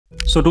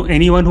So to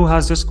anyone who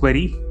has this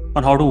query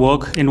on how to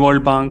work in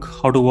World Bank,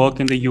 how to work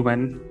in the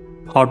UN,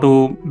 how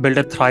to build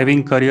a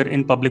thriving career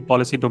in public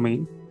policy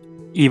domain,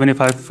 even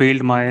if I've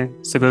failed my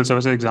civil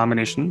services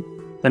examination,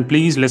 then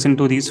please listen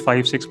to these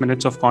 5-6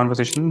 minutes of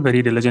conversation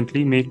very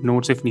diligently, make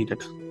notes if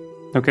needed.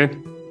 Okay?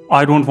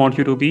 I don't want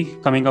you to be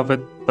coming up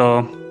with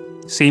the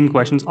same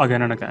questions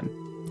again and again.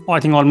 I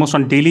think almost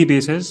on daily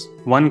basis,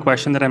 one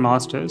question that I'm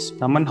asked is,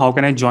 Naman, how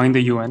can I join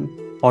the UN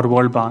or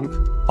World Bank?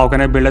 How can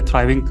I build a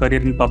thriving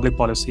career in public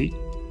policy?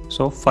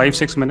 So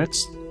 5-6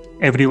 minutes,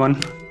 everyone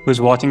who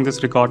is watching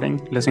this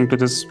recording, listening to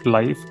this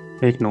live,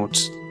 take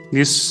notes.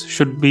 This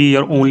should be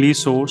your only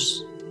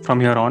source from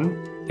here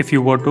on if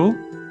you were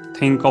to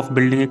think of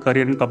building a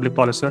career in public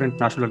policy or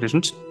international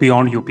relations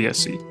beyond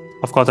UPSC.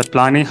 Of course, that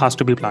plan A has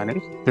to be plan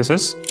A. This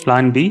is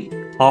plan B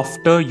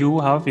after you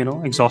have,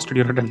 exhausted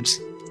your redundants.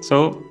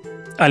 So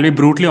I'll be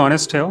brutally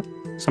honest here.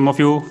 Some of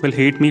you will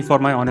hate me for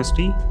my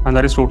honesty, and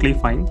that is totally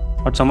fine.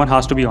 But someone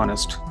has to be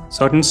honest.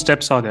 Certain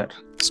steps are there.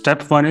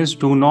 Step 1 is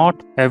do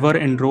not ever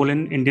enroll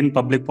in Indian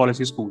public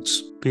policy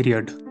schools,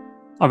 period.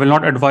 I will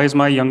not advise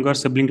my younger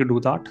sibling to do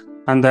that,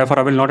 and therefore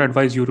I will not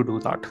advise you to do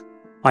that.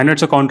 I know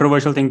it's a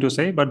controversial thing to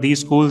say, but these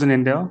schools in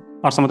India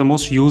are some of the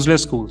most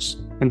useless schools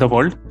in the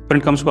world when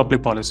it comes to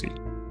public policy.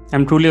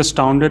 I'm truly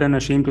astounded and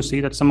ashamed to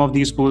see that some of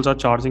these schools are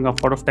charging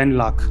upward of 10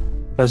 lakh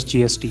plus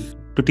GST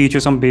to teach you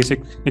some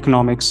basic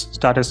economics,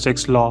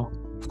 statistics, law.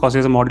 Of course,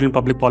 there's a module in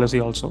public policy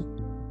also.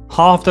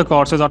 Half the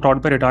courses are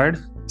taught by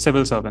retired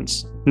civil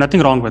servants.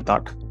 Nothing wrong with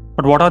that.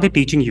 But what are they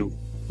teaching you?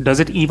 Does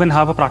it even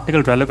have a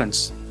practical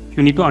relevance?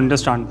 You need to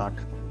understand that.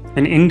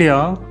 In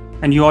India,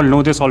 and you all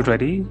know this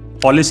already,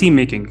 policy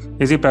making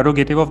is a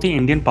prerogative of the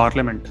Indian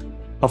Parliament.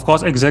 Of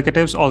course,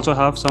 executives also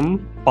have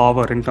some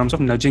power in terms of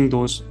nudging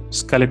those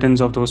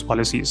skeletons of those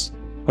policies.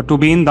 But to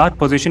be in that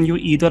position, you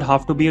either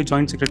have to be a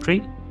joint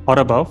secretary or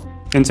above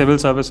in civil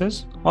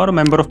services or a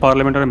member of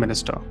parliament or a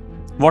minister.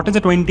 What is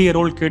a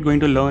 20-year-old kid going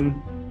to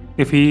learn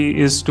if he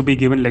is to be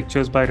given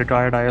lectures by a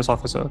retired IAS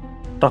officer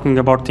talking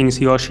about things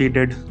he or she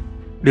did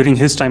during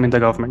his time in the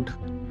government?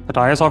 That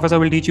IAS officer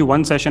will teach you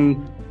one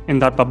session in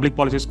that public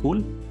policy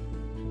school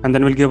and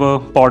then will give a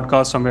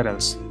podcast somewhere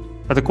else.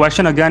 But the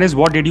question again is,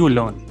 what did you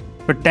learn?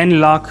 With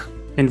 10 lakh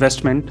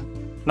investment,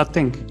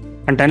 nothing.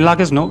 And 10 lakh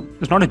is not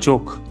a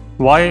joke.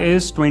 Why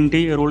is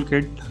 20-year-old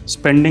kid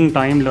spending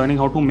time learning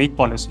how to make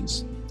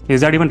policies? Is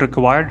that even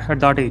required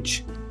at that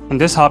age? And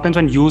this happens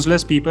when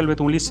useless people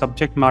with only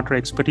subject matter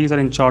expertise are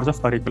in charge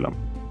of curriculum.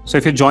 So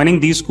if you're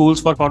joining these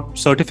schools for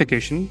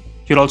certification,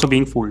 you're also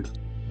being fooled.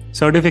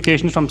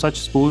 Certification from such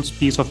schools,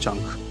 piece of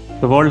junk.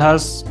 The world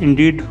has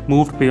indeed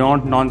moved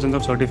beyond nonsense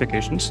of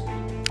certifications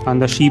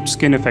and the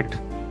sheepskin effect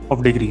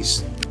of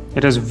degrees.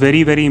 It is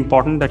very, very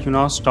important that you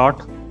now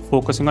start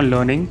focusing on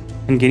learning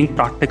and gaining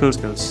practical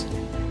skills.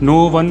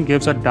 No one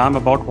gives a damn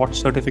about what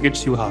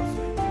certificates you have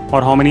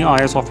or how many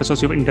IAS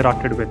officers you've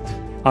interacted with.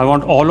 I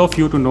want all of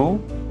you to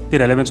know the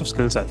relevance of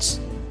skill sets.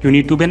 You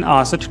need to be an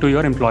asset to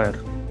your employer.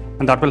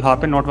 And that will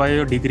happen not via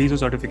your degrees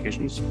or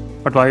certifications,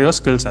 but via your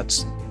skill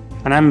sets.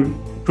 And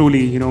I'm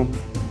truly,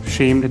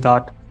 shamed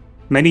that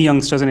many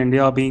youngsters in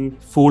India are being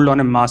fooled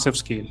on a massive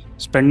scale,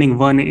 spending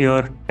 1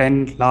 year,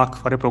 10 lakh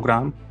for a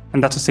program.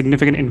 And that's a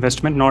significant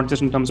investment, not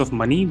just in terms of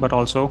money, but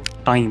also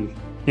time,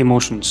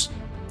 emotions.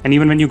 And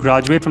even when you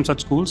graduate from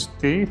such schools,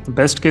 the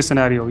best case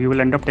scenario, you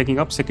will end up taking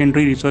up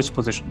secondary research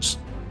positions.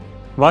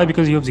 Why?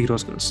 Because you have zero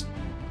skills.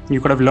 You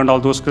could have learned all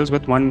those skills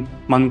with 1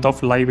 month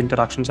of live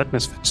interactions at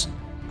Misfits.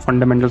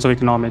 Fundamentals of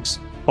economics,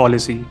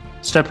 policy.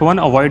 Step 1,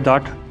 avoid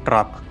that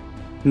trap.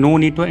 No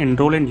need to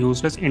enroll in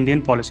useless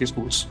Indian policy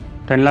schools.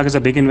 10 lakh is a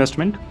big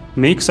investment.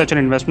 Make such an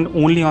investment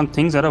only on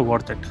things that are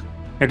worth it.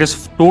 It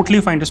is totally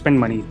fine to spend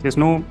money. There's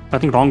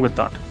nothing wrong with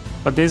that.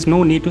 But there's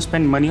no need to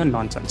spend money on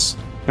nonsense.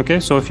 Okay,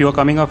 so if you are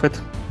coming up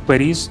with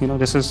queries,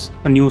 this is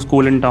a new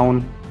school in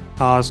town,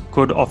 has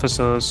good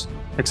officers,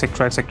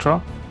 etc.,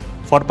 etc.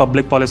 For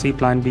public policy,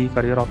 plan B,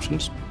 career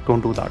options,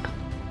 don't do that.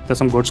 There's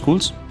some good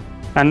schools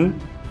and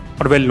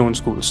or well-known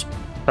schools.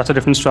 That's a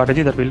different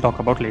strategy that we'll talk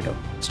about later.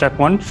 Step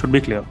 1 should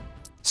be clear.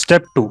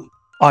 Step 2,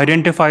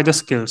 identify the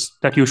skills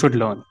that you should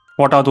learn.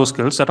 What are those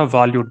skills that are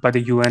valued by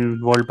the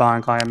UN, World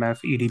Bank, IMF,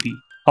 EDB?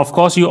 Of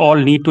course, you all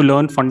need to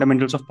learn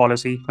fundamentals of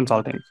policy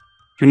consulting.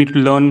 You need to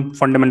learn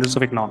fundamentals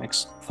of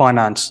economics,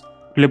 finance,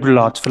 liberal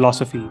arts,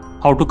 philosophy,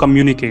 how to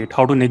communicate,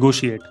 how to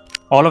negotiate.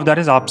 All of that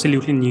is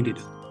absolutely needed.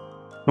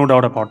 No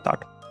doubt about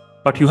that.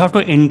 But you have to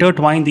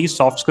intertwine these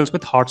soft skills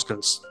with hard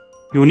skills.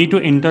 You need to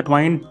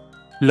intertwine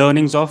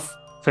learnings of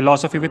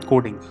philosophy with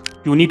coding.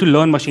 You need to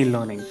learn machine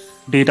learning,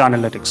 data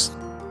analytics.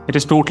 It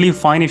is totally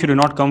fine if you do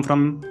not come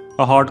from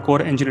a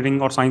hardcore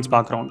engineering or science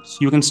background. So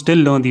you can still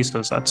learn these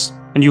skill sets.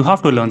 And you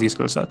have to learn these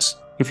skill sets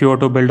if you are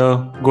to build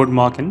a good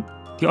mark in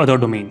the other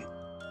domain.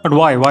 But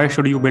why? Why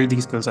should you build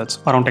these skill sets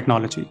around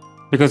technology?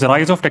 Because the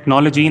rise of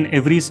technology in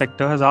every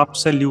sector has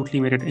absolutely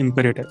made it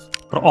imperative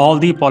for all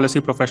the policy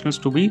professionals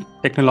to be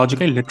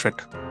technologically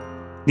literate.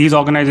 These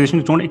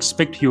organizations don't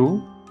expect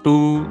you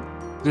to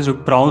just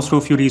browse through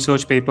a few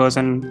research papers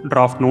and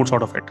draft notes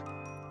out of it.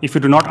 If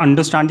you do not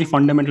understand the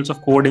fundamentals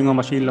of coding or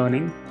machine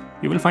learning,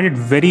 you will find it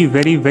very,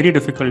 very, very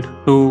difficult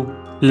to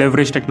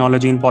leverage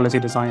technology in policy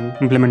design,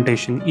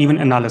 implementation, even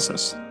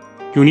analysis.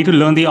 You need to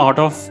learn the art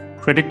of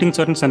predicting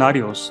certain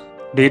scenarios.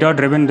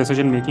 Data-driven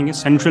decision making is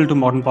central to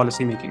modern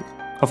policy making.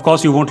 Of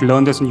course, you won't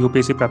learn this in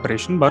UPSC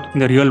preparation, but in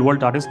the real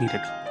world, that is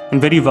needed and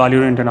very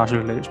valued in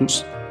international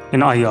relations,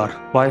 in IR.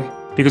 Why?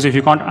 Because if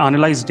you can't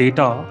analyze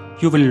data,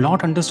 you will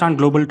not understand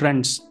global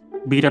trends,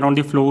 be it around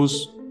the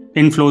flows,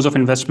 inflows of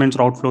investments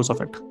or outflows of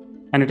it.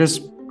 And it is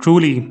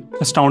truly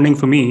astounding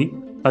for me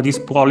that these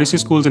policy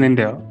schools in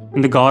India,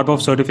 in the garb of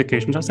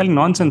certifications, are selling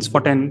nonsense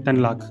for 10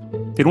 lakh.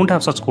 They don't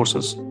have such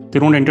courses. They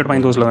don't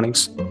intertwine those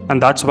learnings.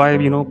 And that's why,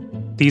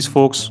 these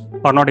folks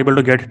are not able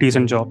to get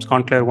decent jobs,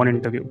 can't clear one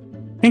interview.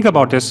 Think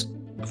about this.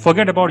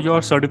 Forget about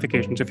your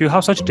certifications. If you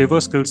have such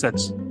diverse skill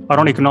sets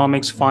around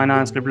economics,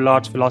 finance, liberal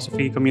arts,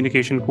 philosophy,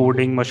 communication,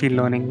 coding, machine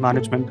learning,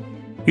 management,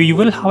 you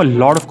will have a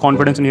lot of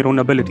confidence in your own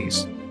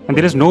abilities. And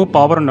there is no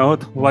power on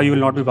earth why you will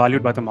not be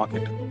valued by the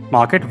market.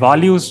 Market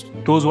values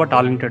those who are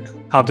talented,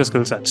 have the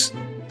skill sets.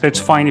 So it's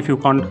fine if you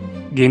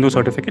can't gain those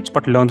certificates,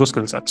 but learn those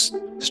skill sets.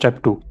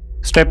 Step 2.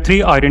 Step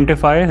 3,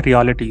 identify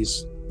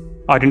realities.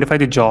 Identify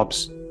the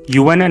jobs.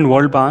 UN and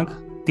World Bank,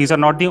 these are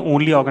not the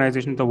only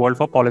organization in the world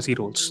for policy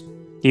roles.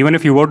 Even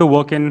if you were to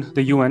work in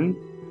the UN,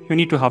 you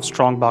need to have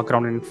strong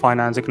background in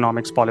finance,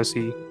 economics,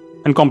 policy,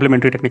 and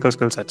complementary technical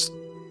skill sets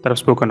that I've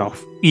spoken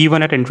of,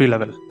 even at entry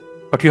level.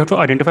 But you have to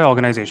identify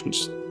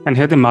organizations. And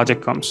here the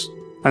magic comes.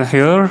 And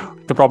here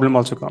the problem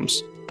also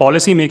comes.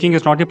 Policy making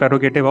is not the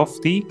prerogative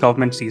of the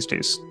governments these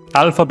days.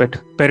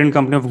 Alphabet, parent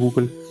company of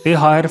Google, they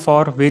hire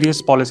for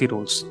various policy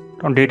roles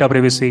on data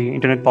privacy,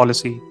 internet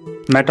policy.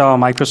 Meta,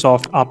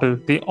 Microsoft, Apple,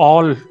 they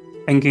all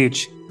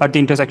engage at the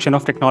intersection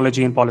of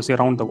technology and policy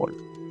around the world.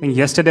 And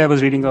yesterday I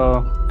was reading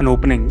an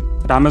opening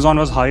that Amazon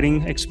was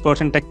hiring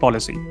experts in tech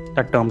policy,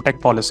 that term tech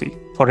policy,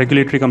 for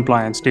regulatory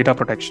compliance, data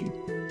protection.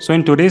 So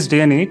in today's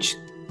day and age,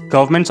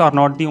 governments are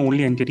not the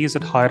only entities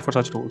that hire for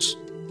such roles.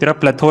 There are a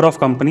plethora of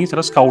companies that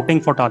are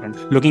scouting for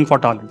talent, looking for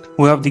talent,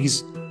 who have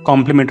these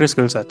complementary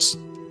skill sets.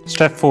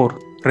 Step 4,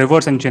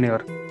 reverse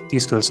engineer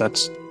these skill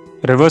sets.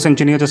 Reverse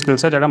engineer the skill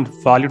set that are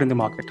valued in the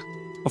market.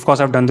 Of course,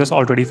 I've done this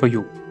already for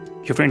you.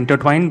 You have to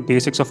intertwine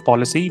basics of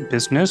policy,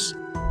 business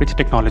with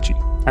technology.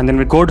 And then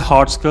with good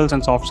hard skills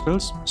and soft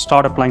skills,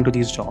 start applying to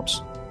these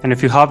jobs. And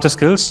if you have the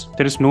skills,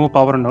 there is no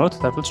power on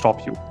earth that will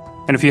stop you.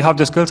 And if you have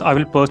the skills, I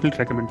will personally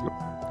recommend you.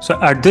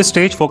 So at this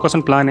stage, focus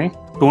on plan A.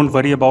 Don't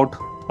worry about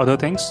other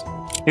things.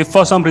 If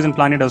for some reason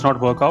plan A does not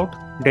work out,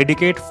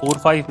 dedicate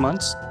 4-5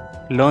 months,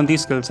 learn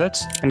these skill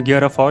sets, and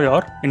gear up for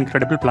your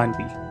incredible plan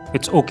B.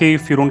 It's okay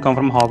if you don't come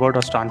from Harvard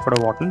or Stanford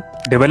or Wharton.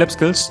 Develop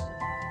skills,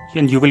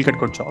 and you will get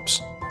good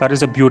jobs. That is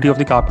the beauty of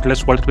the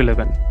capitalist world we live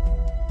in.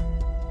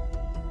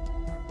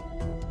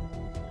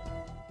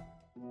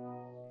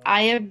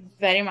 I have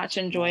very much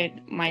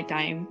enjoyed my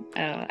time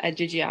at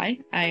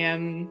GGI. I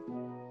am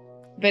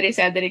very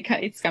sad that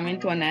it's coming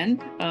to an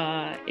end.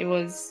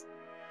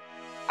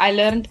 I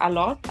learned a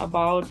lot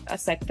about a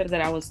sector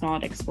that I was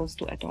not exposed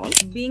to at all.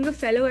 Being a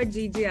fellow at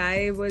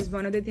GGI was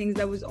one of the things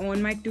that was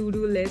on my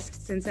to-do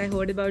list since I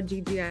heard about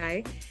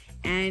GGI.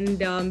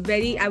 And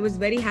I was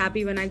very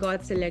happy when I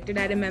got selected.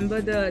 I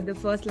remember the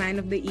first line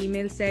of the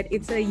email said,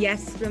 "It's a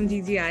yes from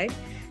GGI."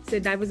 So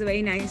that was a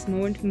very nice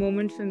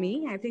moment for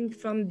me. I think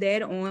from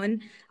there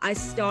on, I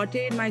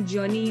started my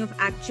journey of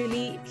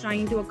actually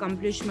trying to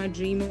accomplish my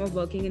dream of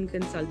working in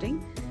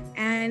consulting.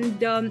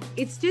 And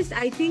it's just,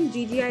 I think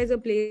GGI is a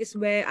place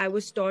where I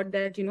was taught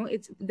that,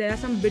 there are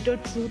some bitter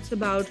truths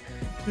about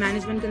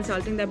management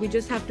consulting that we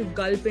just have to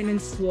gulp in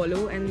and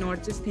swallow and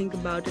not just think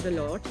about it a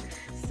lot.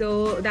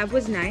 So that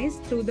was nice.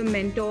 Through the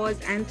mentors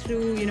and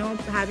through,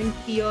 having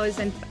peers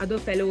and other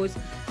fellows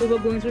who were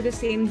going through the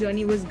same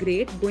journey was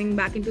great. Going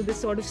back into this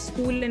sort of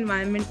school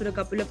environment for a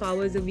couple of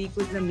hours a week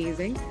was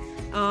amazing.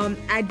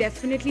 I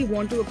definitely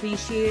want to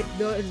appreciate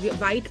the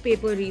white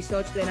paper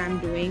research that I'm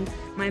doing,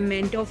 my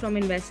mentor from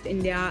Invest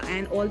India,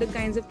 and all the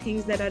kinds of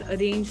things that are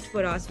arranged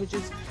for us, which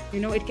is,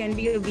 it can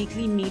be a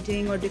weekly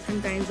meeting or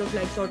different kinds of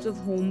sorts of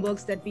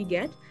homeworks that we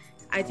get.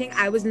 I think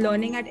I was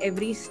learning at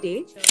every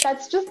stage.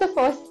 That's just the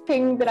first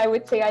thing that I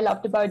would say I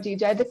loved about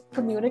GGI, the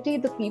community,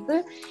 the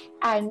people,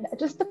 and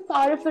just the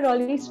power of a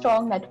really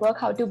strong network,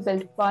 how to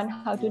build one,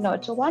 how to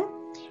nurture one.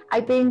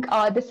 I think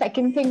the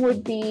second thing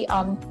would be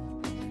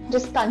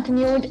just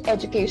continued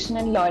education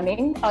and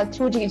learning.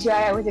 Through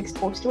GGI, I was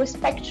exposed to a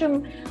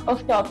spectrum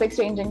of topics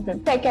ranging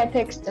from tech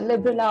ethics to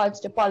liberal arts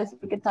to policy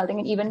consulting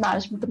and even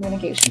management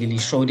communication. Really,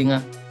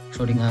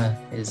 Schrödinger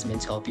is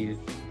meant to help you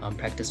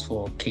practice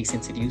for case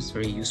interviews.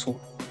 Very useful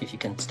if you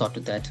can start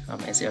with that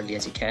as early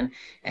as you can.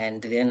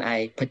 And then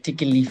I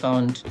particularly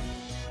found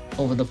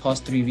over the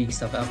past 3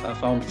 weeks, I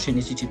found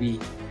Trinity to be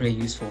very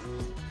useful.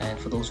 And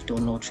for those who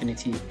don't know,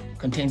 Trinity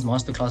contains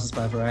masterclasses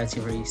by a variety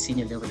of very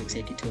senior level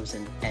executives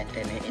and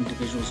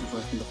individuals who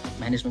work in the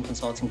management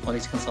consulting,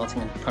 policy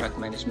consulting, and product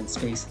management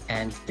space.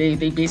 And they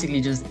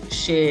basically just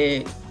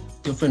share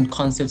different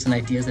concepts and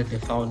ideas that they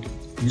found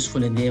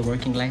useful in their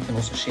working life, and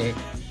also share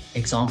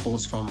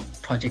examples from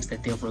projects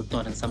that they've worked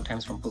on and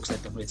sometimes from books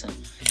that they've written.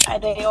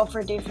 They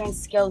offer different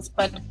skills,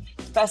 but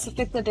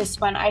specific to this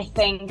one, I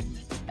think,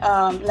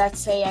 let's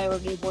say I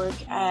already work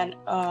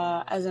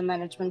as a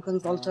management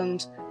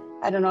consultant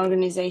at an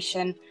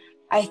organization.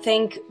 I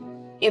think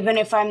even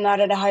if I'm not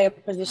at a higher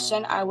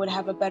position, I would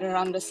have a better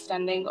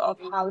understanding of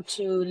how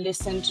to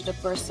listen to the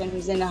person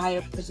who's in a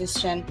higher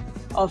position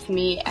of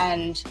me.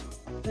 And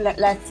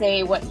let's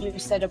say what you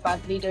said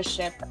about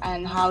leadership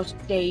and how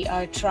they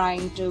are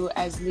trying to,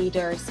 as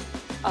leaders,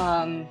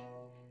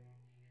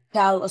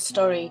 tell a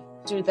story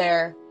to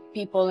their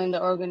people in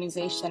the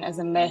organization as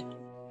a myth.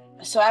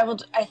 So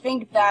I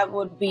think that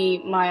would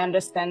be my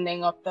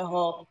understanding of the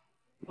whole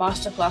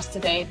masterclass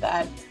today,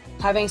 that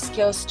having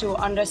skills to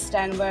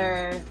understand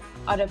where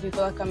other people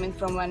are coming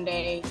from when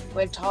they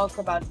will talk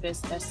about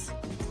business,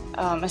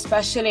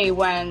 especially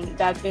when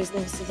that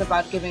business is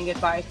about giving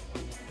advice,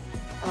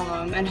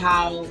 and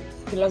how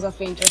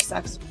philosophy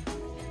intersects